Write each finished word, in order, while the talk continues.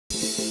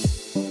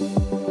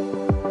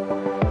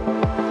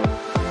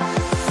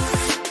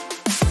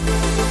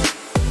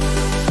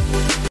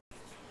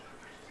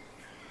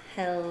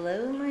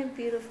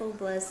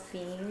beautiful, blessed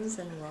beings,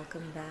 and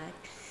welcome back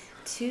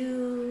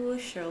to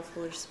Cheryl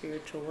Fuller's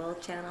Spiritual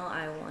Wealth channel.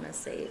 I want to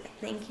say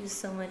thank you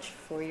so much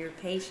for your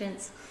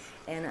patience,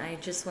 and I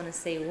just want to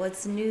say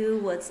what's new,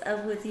 what's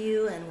up with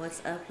you, and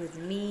what's up with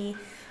me.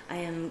 I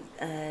am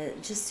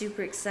just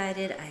super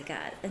excited. I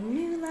got a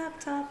new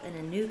laptop and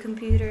a new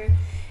computer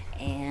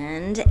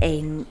and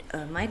a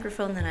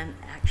microphone that I'm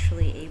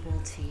actually able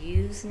to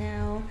use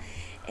now.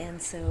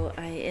 And so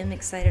I am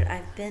excited.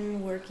 I've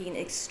been working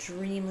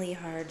extremely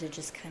hard to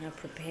just kind of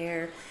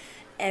prepare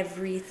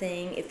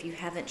everything. If you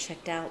haven't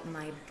checked out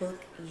my book,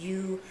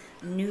 You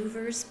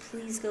Newverse,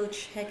 please go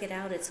check it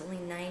out. It's only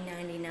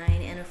 $9.99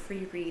 and a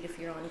free read if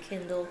you're on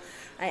Kindle.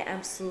 I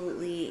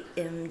absolutely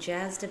am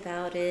jazzed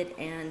about it,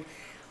 and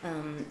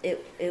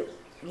it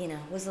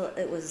was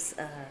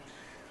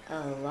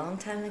a long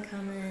time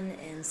coming,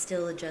 and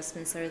still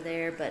adjustments are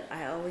there, but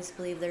I always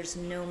believe there's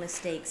no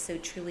mistakes. So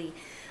truly,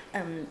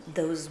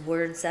 those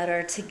words that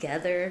are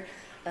together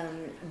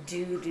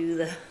do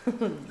the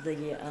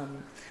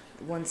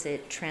once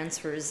it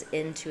transfers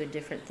into a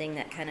different thing,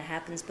 that kind of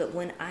happens. But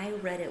when I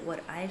read it,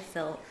 what I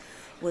felt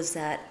was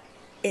that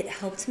it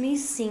helped me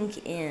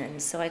sink in.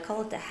 So I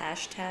call it the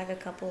hashtag, a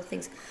couple of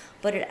things,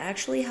 but it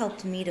actually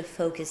helped me to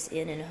focus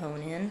in and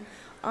hone in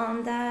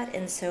on that,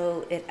 and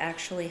so it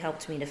actually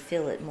helped me to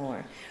feel it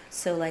more.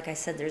 So like I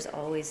said, there's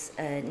always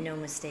no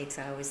mistakes,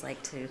 I always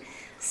like to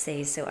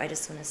say. So I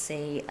just want to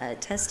say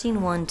testing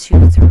 1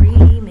 2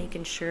 3,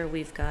 making sure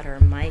we've got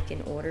our mic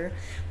in order.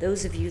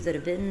 Those of you that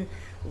have been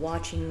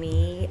watching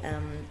me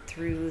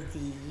through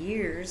the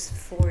years,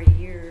 4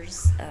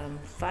 years,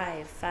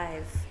 five,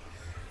 I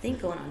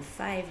think going on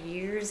 5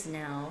 years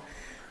now,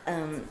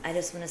 I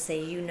just want to say,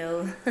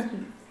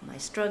 my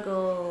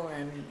struggle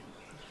and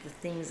the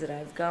things that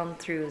I've gone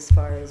through as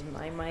far as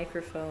my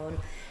microphone.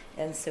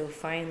 And so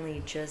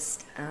finally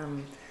just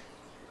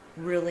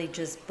really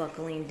just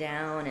buckling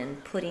down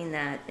and putting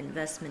that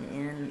investment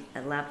in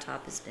a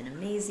laptop has been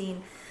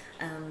amazing.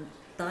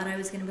 Thought I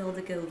was going to be able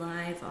to go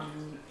live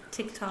on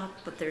TikTok,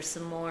 but there's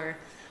some more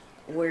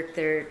work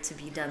there to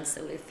be done.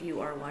 So if you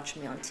are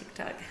watching me on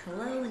TikTok,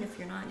 hello, and if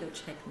you're not, go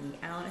check me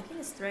out. I think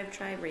it's Thrive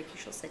Tribe, Reiki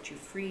Shall Set You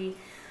Free.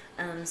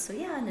 So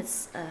yeah, and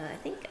it's I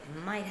think I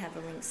might have a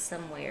link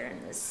somewhere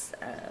in this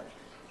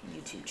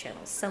YouTube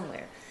channel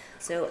somewhere.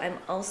 So I'm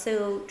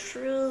also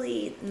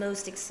truly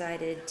most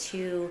excited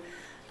to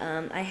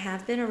I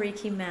have been a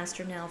Reiki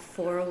master now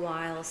for a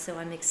while, so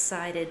I'm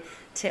excited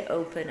to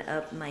open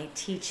up my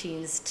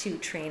teachings to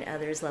train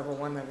others, level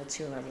 1, level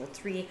 2, and level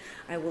 3.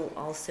 I will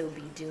also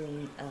be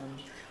doing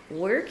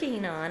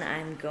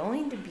I'm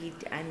going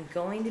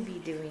to be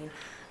doing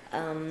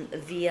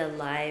via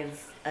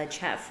live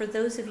chat. For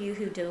those of you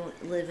who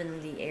don't live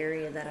in the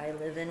area that I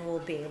live in, we'll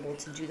be able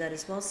to do that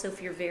as well. So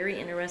if you're very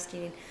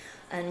interested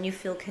and you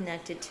feel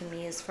connected to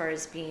me as far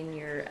as being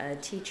your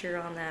teacher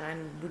on that, I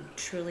would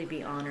truly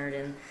be honored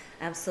and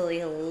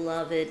absolutely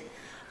love it.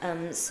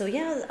 So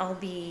yeah, I'll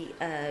be,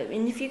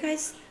 and if you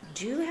guys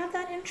do have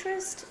that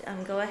interest,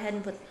 go ahead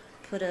and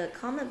put a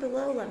comment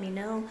below, let me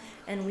know,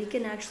 and we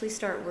can actually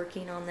start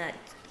working on that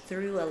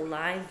through a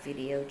live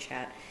video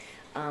chat.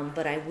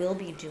 But I will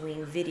be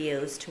doing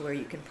videos to where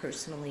you can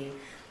personally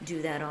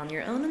do that on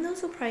your own, and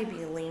those will probably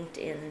be linked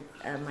in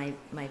my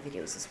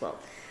videos as well.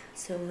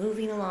 So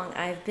moving along,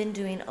 I've been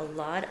doing a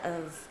lot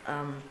of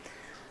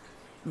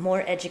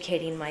more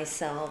educating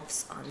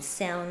myself on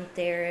sound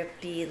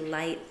therapy,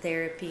 light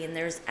therapy, and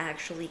there's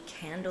actually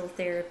candle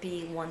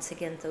therapy. Once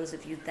again, those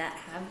of you that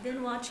have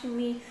been watching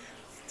me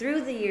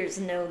through the years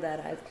know that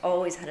I've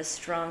always had a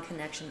strong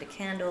connection to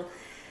candle,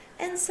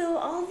 and so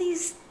all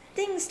these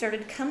things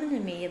started coming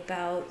to me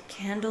about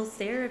candle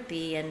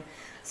therapy, and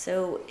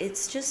so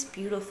it's just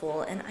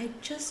beautiful. And I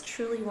just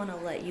truly want to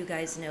let you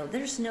guys know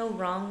there's no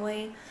wrong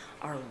way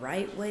or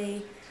right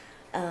way.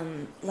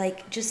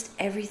 Like, just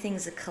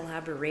everything's a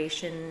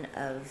collaboration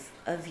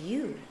of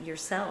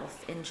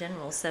yourself in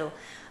general. So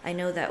I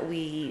know that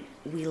we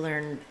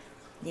learn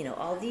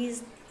all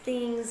these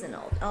things and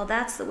all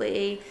that's the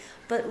way,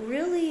 but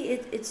really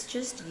it's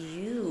just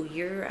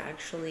you're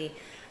actually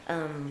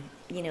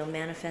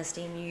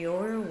manifesting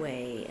your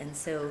way. And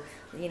so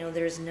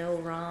there's no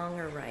wrong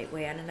or right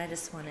way, and I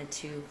just wanted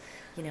to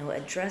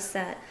address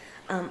that.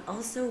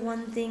 Also,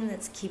 one thing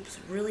that keeps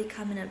really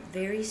coming up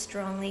very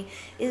strongly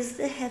is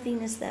the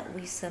heaviness that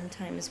we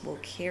sometimes will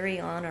carry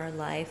on our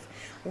life.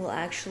 Will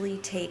actually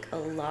take a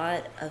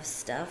lot of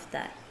stuff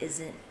that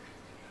isn't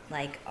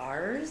like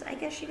ours, I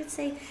guess you could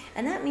say,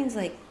 and that means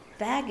like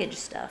baggage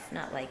stuff,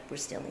 not like we're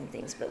stealing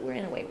things, but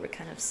we're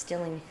kind of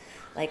stealing,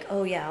 like,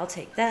 oh yeah, I'll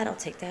take that, I'll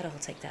take that, I'll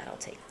take that, I'll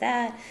take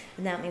that.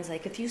 And that means,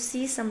 like, if you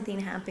see something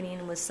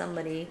happening with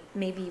somebody,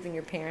 maybe even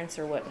your parents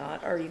or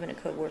whatnot, or even a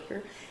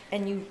coworker,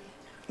 and you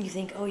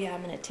think, oh yeah,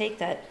 I'm going to take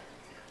that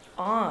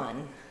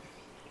on,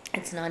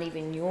 it's not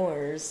even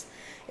yours,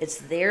 it's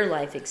their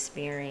life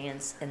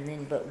experience, and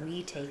then but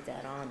we take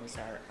that on as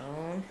our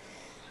own.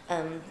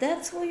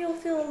 that's where you'll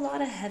feel a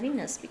lot of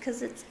heaviness,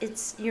 because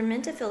you're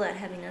meant to feel that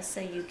heaviness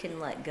so you can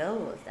let go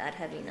of that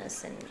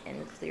heaviness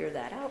and clear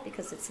that out,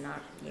 because it's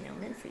not,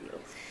 meant for you.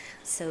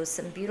 So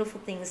some beautiful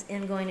things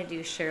I'm going to do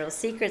Cheryl's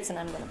Secrets, and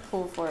I'm going to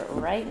pull for it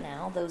right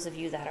now. Those of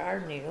you that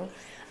are new,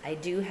 I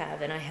do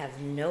have, and I have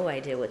no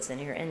idea what's in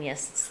here. And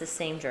yes, it's the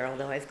same jar,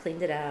 although I've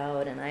cleaned it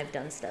out and I've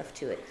done stuff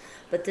to it.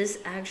 But this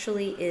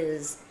actually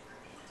is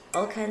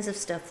all kinds of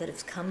stuff that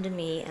has come to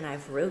me and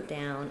I've wrote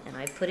down and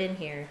I put in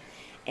here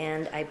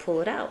and I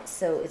pull it out.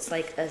 So it's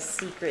like a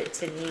secret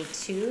to me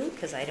too,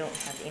 because I don't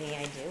have any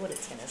idea what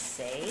it's going to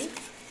say.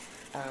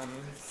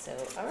 So,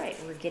 all right,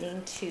 we're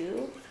getting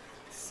to,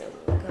 so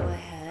we'll go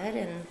ahead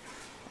and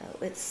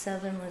it's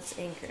 7, let's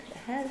anchor into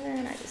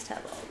heaven. I just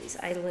have all these.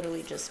 I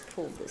literally just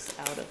pulled this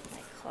out of my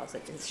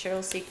closet. And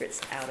Cheryl's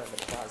Secrets out of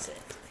the closet.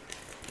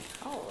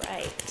 All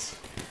right.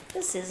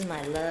 This is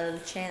my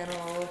love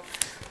channel.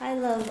 I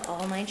love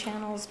all my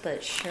channels,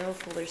 but Cheryl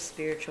Fuller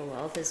Spiritual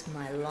Wealth is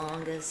my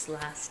longest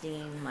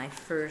lasting, my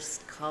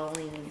first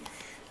calling.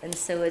 And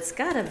so it's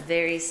got a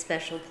very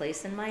special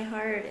place in my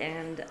heart.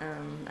 And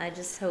I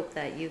just hope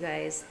that you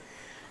guys,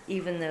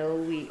 even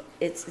though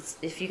it's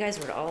if you guys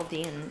were to all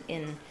be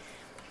in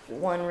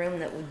one room,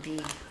 that would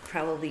be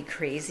probably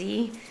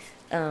crazy,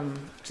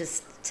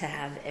 just to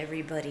have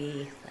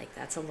everybody, like,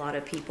 that's a lot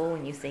of people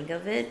when you think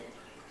of it.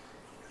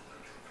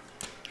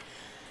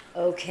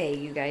 Okay,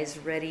 you guys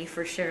ready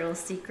for Cheryl's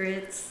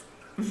Secrets?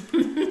 This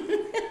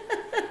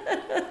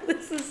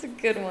is a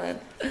good one.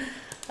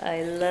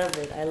 I love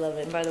it. I love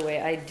it. And by the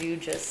way, I do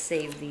just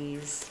save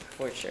these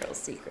for Cheryl's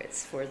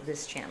Secrets for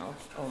this channel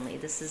only.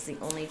 This is the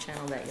only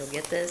channel that you'll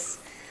get this.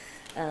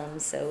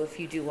 So if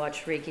you do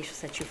watch Reiki Shall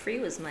Set You Free,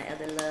 was my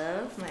other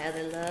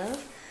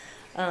love,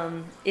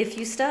 if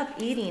you stop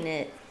eating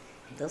it,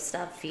 they'll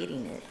stop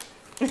feeding it.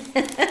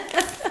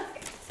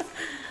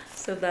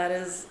 So that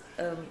is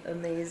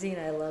amazing.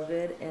 I love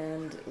it.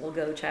 And we'll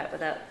go chat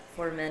with that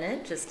for a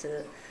minute, just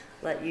to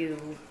let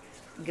you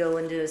go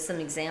into some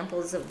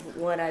examples of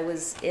what I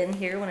was in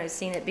here when I was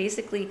seeing it.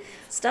 Basically,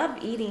 stop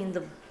eating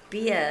the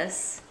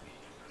BS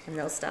and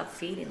they'll stop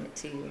feeding it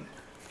to you.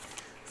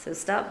 So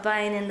stop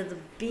buying into the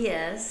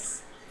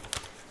BS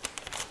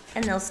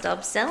and they'll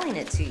stop selling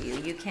it to you.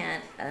 You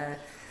can't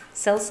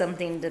sell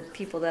something to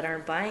people that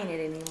aren't buying it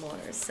anymore.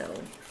 So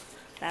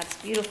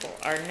that's beautiful.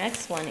 Our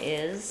next one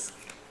is,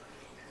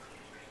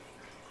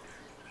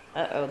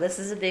 this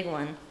is a big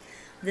one.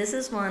 This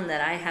is one that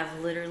I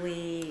have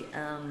literally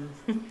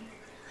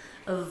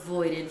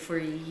avoided for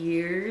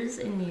years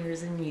and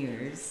years and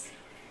years.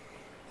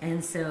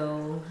 And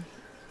so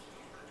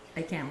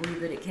I can't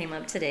believe that it came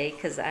up today,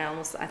 because I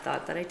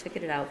thought that I took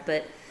it out.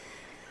 But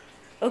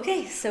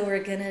okay, so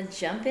we're gonna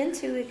jump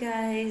into it,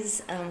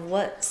 guys.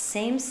 What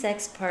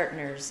same-sex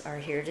partners are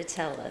here to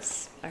tell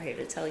us, are here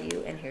to tell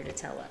you, and here to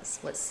tell us.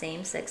 What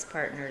same-sex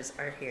partners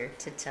are here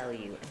to tell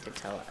you and to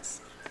tell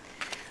us.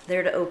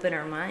 They're to open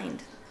our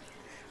mind.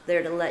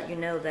 They're to let you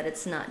know that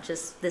it's not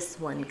just this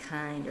one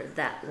kind or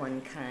that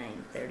one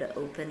kind. They're to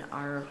open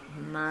our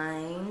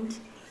mind,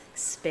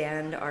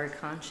 expand our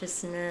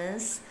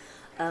consciousness.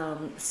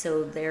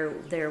 So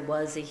there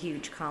was a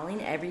huge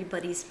calling.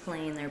 Everybody's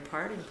playing their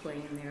part and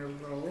playing their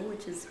role,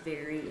 which is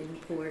very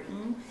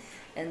important.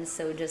 And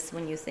so just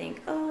when you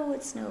think, oh,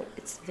 it's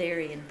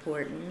very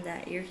important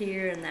that you're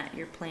here and that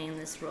you're playing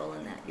this role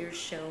and that you're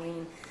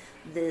showing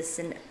this,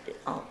 and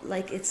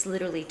like, it's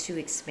literally to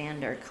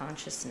expand our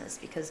consciousness,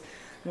 because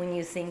when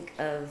you think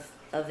of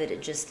it,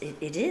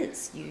 it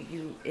is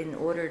you in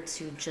order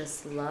to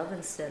just love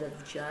instead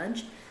of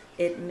judge,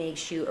 it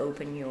makes you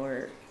open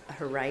your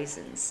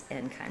horizons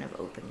and kind of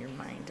open your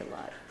mind a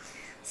lot.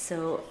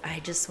 So I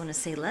just want to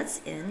say,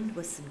 let's end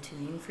with some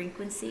tuning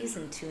frequencies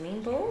and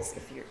tuning bowls,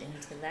 if you're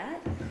into that,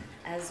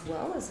 as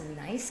well as a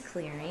nice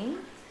clearing,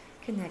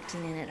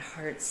 connecting in at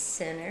heart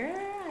center.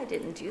 I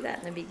didn't do that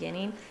in the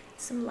beginning.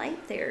 Some light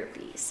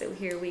therapy. So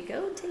here we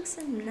go. Take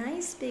some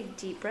nice big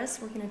deep breaths.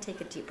 We're going to take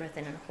a deep breath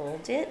in and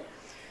hold it.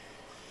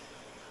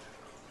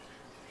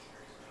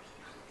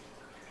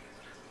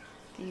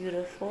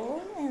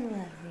 Beautiful. And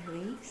let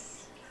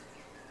release.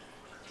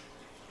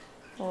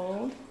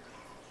 Hold.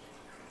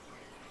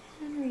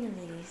 And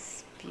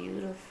release.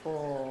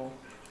 Beautiful.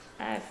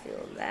 I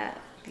feel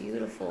that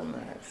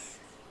beautifulness.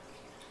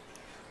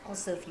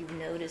 Also, if you've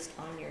noticed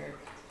on your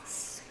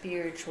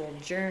spiritual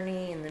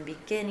journey in the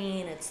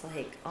beginning, it's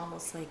like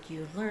almost like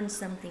you learn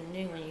something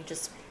new and you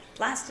just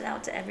blast it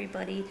out to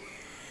everybody,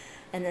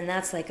 and then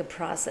that's like a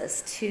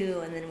process too.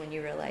 And then when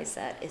you realize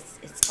that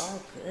it's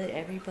all good,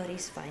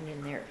 everybody's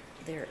finding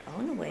their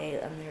own way,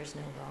 and there's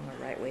no wrong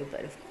or right way.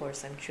 But of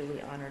course, I'm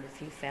truly honored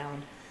if you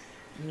found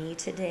me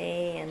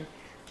today, and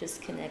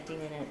just connecting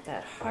in at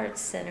that heart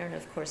center. And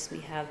of course, we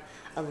have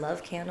a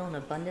love candle, an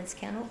abundance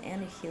candle,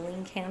 and a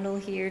healing candle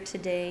here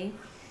today.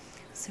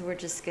 So we're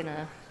just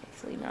gonna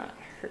hopefully not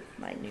hurt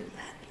my new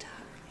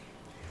laptop.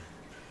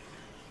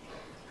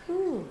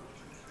 Ooh.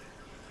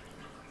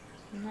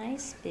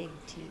 Nice big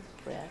deep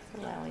breath,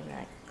 allowing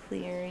that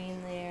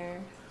clearing there.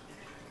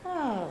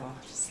 Oh,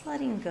 just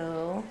letting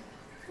go.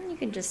 And you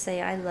can just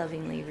say, I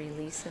lovingly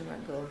release and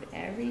let go of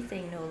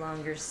everything no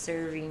longer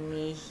serving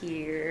me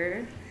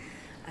here.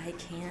 I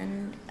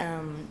can.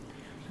 I'm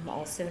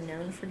also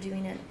known for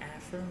doing an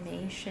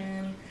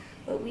affirmation,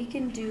 but we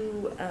can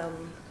do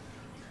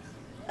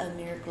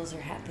miracles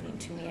are happening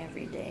to me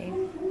every day.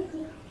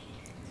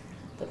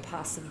 The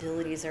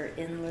possibilities are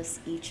endless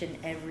each and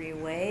every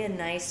way. A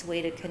nice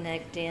way to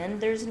connect in.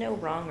 There's no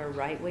wrong or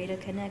right way to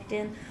connect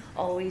in.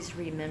 Always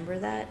remember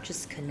that.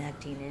 Just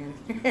connecting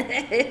in.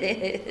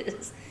 It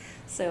is.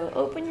 So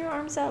open your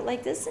arms out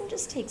like this and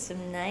just take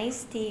some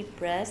nice deep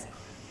breaths.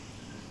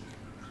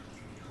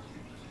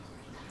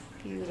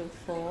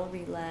 Beautiful,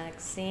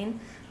 relaxing.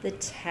 The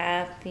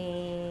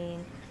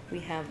tapping. We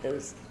have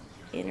those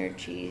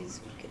energies.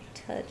 We could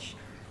touch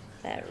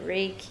that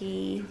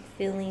Reiki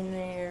feeling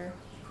there.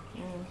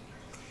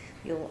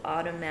 You'll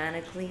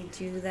automatically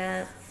do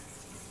that.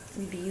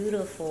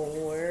 Beautiful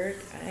work.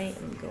 I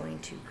am going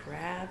to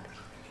grab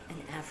an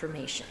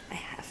affirmation. I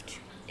have to.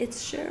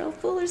 It's Cheryl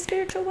Fuller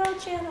Spiritual Well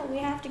Channel. We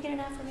have to get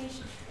an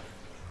affirmation.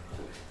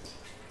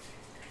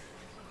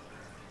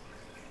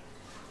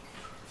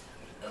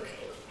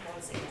 Okay,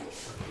 once again.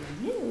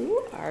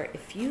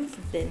 If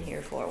you've been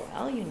here for a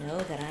while, you know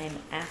that I am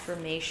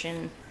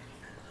affirmation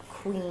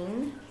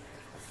queen.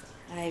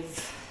 I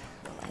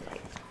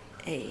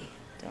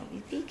don't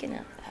be peeking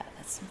at that.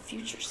 That's some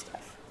future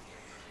stuff.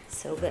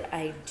 So, but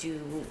I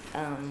do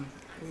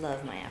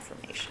love my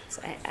affirmations.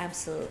 I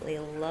absolutely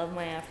love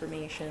my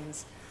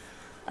affirmations.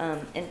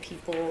 And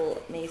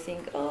people may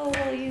think, oh,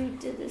 well, you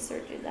did this or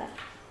did that.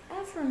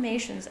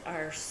 Affirmations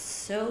are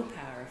so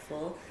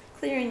powerful.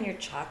 Clearing your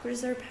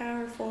chakras are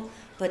powerful.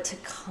 But to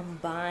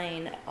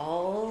combine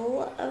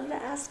all of the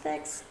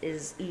aspects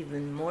is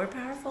even more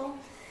powerful.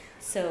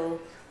 So,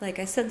 like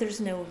I said,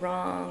 there's no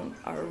wrong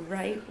or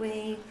right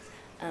way.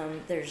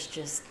 There's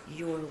just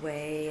your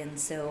way. And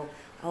so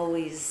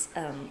always,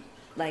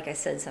 like I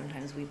said,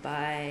 sometimes we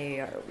buy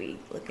or we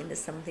look into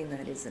something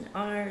that isn't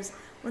ours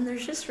when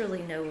there's just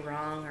really no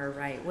wrong or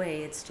right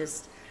way. It's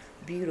just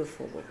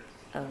beautiful,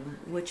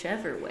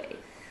 whichever way.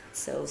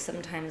 So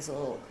sometimes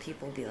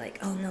people will be like,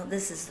 oh no,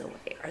 this is the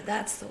way or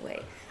that's the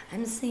way.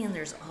 I'm saying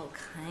there's all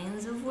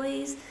kinds of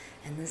ways,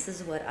 and this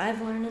is what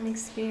I've learned and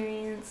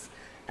experienced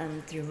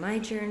through my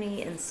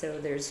journey. And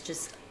so it's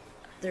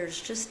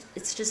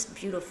just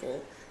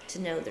beautiful to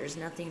know there's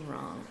nothing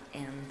wrong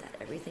and that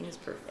everything is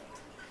perfect.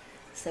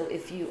 So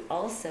if you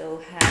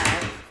also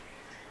have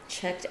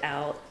checked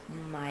out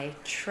my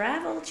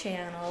travel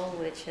channel,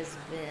 which has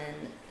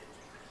been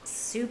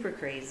super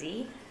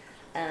crazy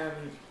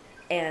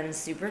and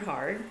super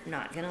hard,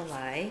 not gonna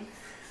lie.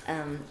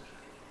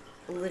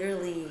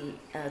 Literally,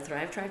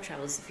 Thrive Tribe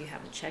Travels, if you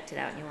haven't checked it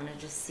out and you want to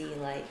just see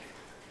like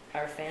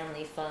our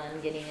family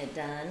fun getting it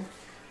done.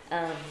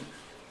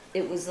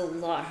 It was a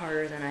lot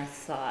harder than I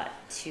thought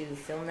to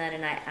film that,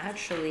 and I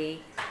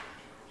actually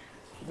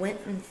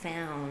went and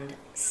found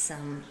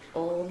some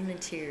old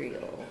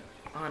material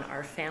on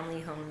our family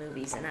home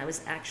movies, and I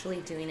was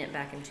actually doing it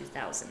back in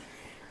 2000.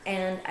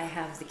 And I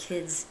have the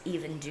kids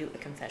even do a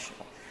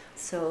confessional.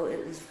 So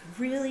it was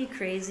really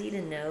crazy to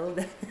know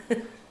that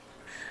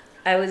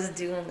I was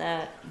doing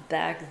that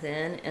back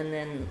then, and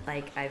then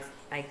like I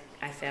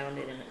found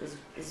it, and it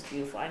was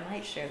beautiful. I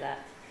might share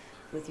that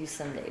with you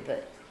someday,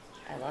 but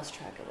I lost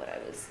track of what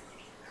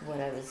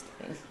I was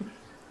doing.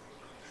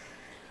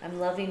 I'm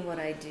loving what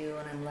I do,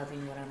 and I'm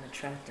loving what I'm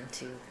attracted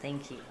to.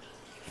 Thank you.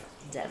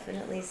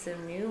 Definitely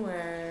some new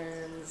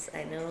ones.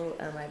 I know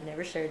I've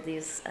never shared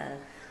these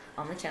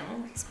on the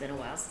channel. It's been a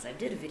while since I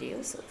did a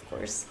video, so of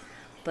course,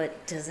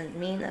 but doesn't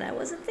mean that I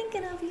wasn't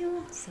thinking of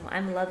you. So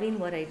I'm loving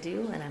what I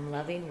do, and I'm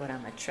loving what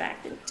I'm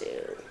attracted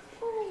to.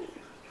 Ooh.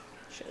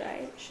 Should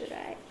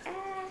I?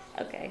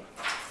 Okay.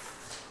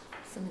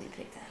 Somebody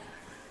pick that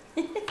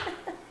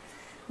up.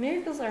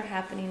 Miracles are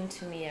happening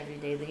to me every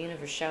day. The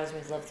universe showers me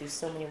with love through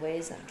so many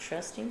ways. I'm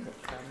trusting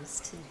what comes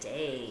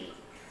today.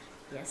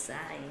 Yes,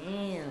 I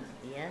am.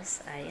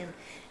 Yes, I am.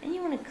 And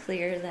you want to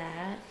clear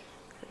that.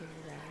 Clear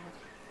that.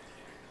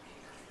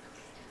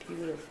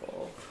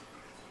 Beautiful.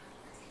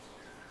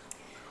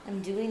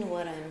 I'm doing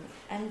what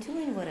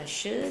I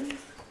should,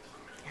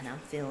 and I'm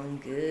feeling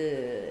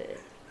good.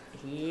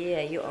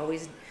 Yeah, you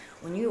always,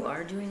 when you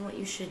are doing what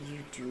you should, you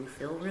do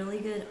feel really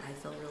good. I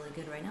feel really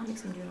good right now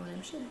because I'm doing what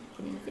I should.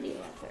 Getting a video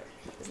out there.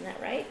 Isn't that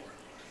right?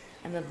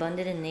 I'm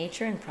abundant in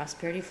nature, and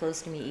prosperity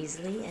flows to me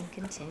easily and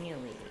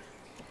continually.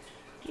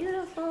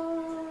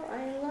 Beautiful.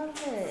 I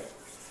love it.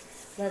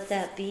 Let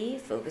that be.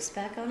 Focus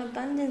back on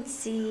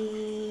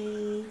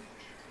abundancy.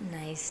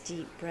 Nice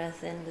deep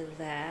breath into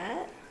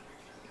that.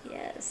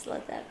 Yes,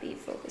 let that be.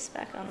 Focus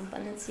back on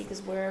abundancy,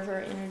 because wherever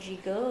our energy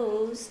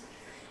goes,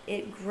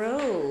 it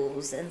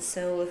grows. And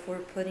so if we're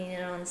putting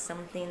it on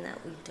something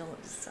that we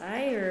don't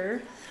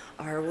desire,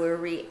 or we're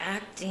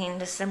reacting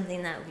to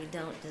something that we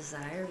don't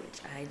desire,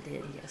 which I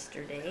did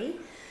yesterday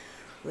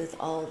with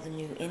all the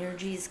new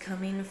energies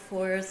coming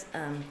forth,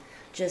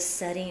 just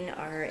setting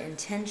our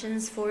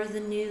intentions for the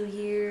new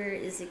year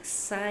is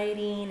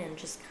exciting, and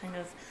just kind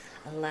of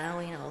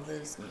allowing all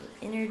those new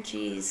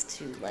energies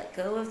to let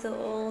go of the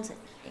old and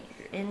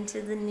enter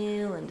into the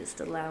new, and just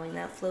allowing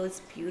that flow.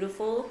 It's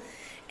beautiful.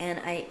 And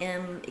I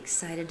am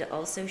excited to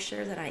also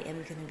share that I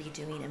am going to be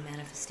doing a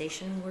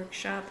manifestation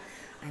workshop.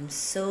 I'm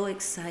so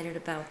excited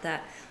about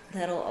that.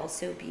 That'll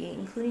also be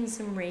including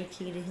some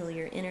Reiki to heal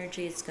your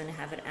energy. It's going to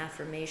have an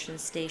affirmation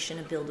station,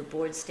 a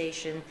build-a-board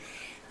station,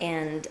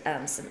 and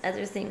some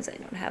other things I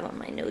don't have on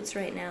my notes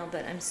right now,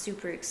 but I'm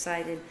super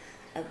excited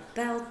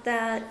about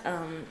that,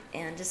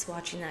 and just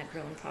watching that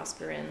grow and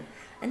prosper,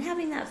 and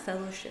having that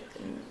fellowship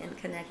and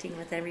connecting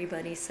with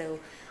everybody. So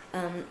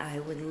I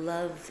would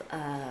love,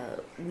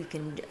 we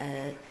can,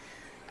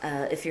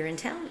 if you're in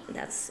town,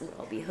 that's where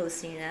I'll be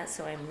hosting it at.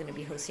 So I'm going to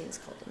be hosting, it's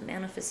called a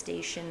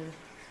manifestation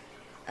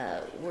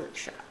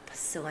workshop.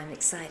 So I'm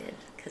excited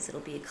because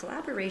it'll be a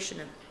collaboration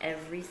of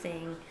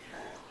everything,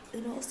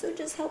 and also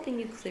just helping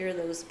you clear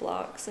those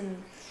blocks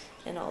and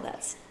all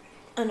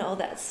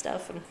that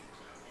stuff. And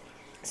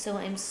so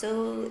I'm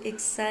so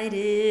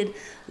excited.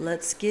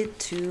 Let's get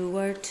to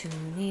our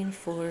tuning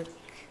fork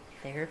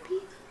therapy.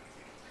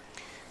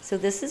 So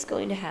this is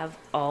going to have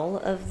all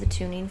of the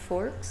tuning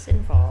forks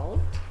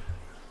involved.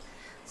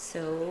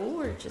 So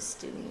we're just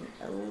doing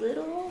a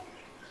little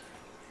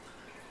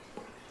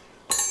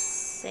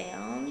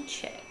sound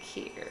check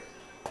here.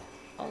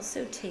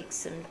 Also take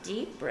some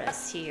deep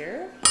breaths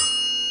here.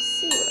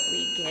 See what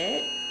we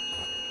get.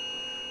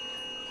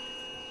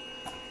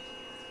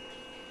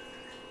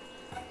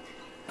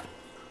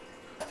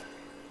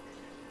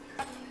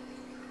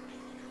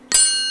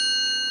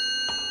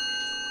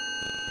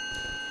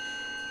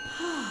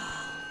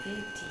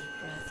 Big deep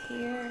breath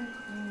here.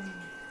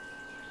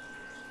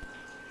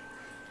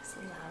 Just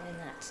allowing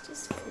that to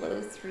just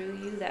flow through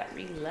you, that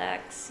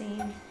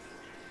relaxing.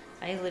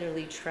 I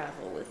literally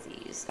travel with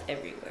these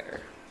everywhere.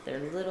 They're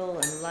little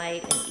and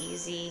light and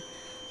easy.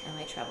 And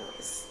I travel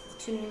with the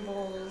tuning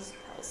bowls,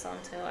 Palo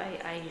Santo.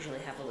 I usually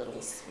have a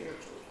little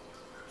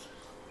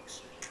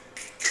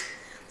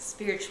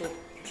spiritual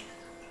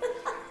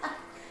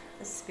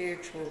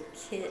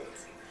kit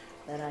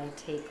that I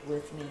take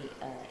with me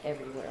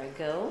everywhere I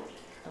go,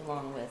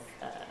 along with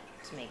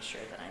to make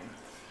sure that I'm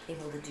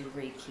able to do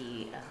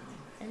Reiki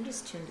and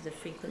just tune to the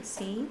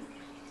frequency.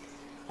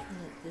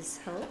 And this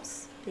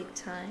helps big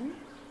time.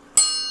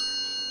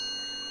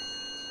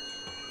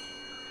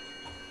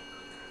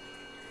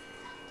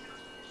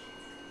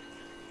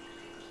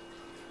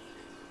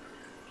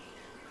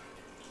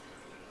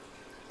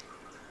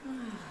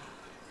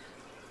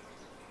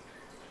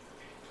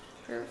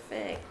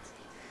 Perfect.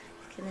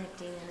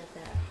 Connecting in at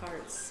that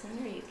heart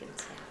center. You can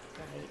tap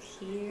right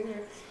here.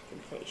 You can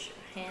place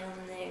your hand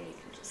there. You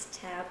can just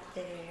tap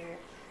there.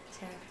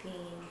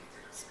 Tapping.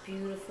 It's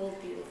beautiful,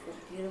 beautiful,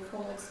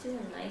 beautiful. Let's do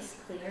a nice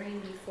clearing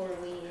before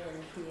we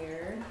end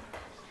here.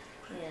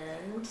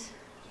 And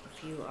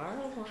if you are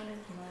one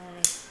of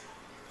my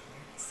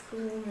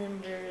school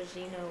members,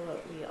 you know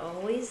what we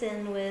always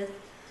end with.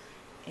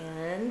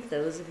 And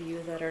those of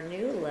you that are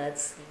new,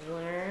 let's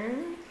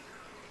learn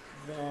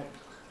the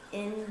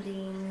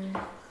ending.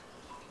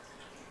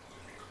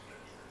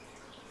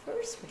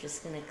 First, we're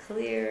just going to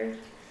clear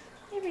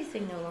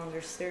everything no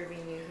longer serving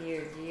you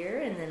here, dear.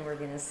 And then we're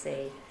going to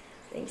say,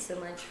 thanks so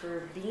much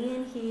for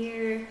being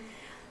here.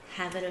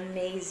 Have an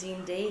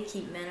amazing day.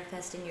 Keep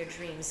manifesting your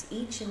dreams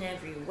each and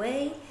every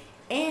way.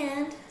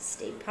 And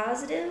stay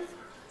positive,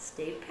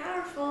 stay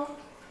powerful,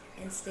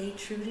 and stay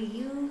true to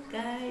you,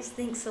 guys.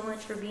 Thanks so much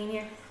for being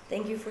here.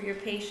 Thank you for your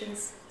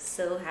patience.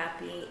 So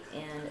happy,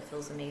 and it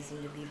feels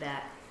amazing to be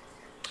back.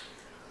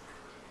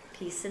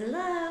 Peace and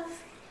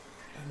love,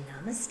 and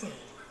namaste.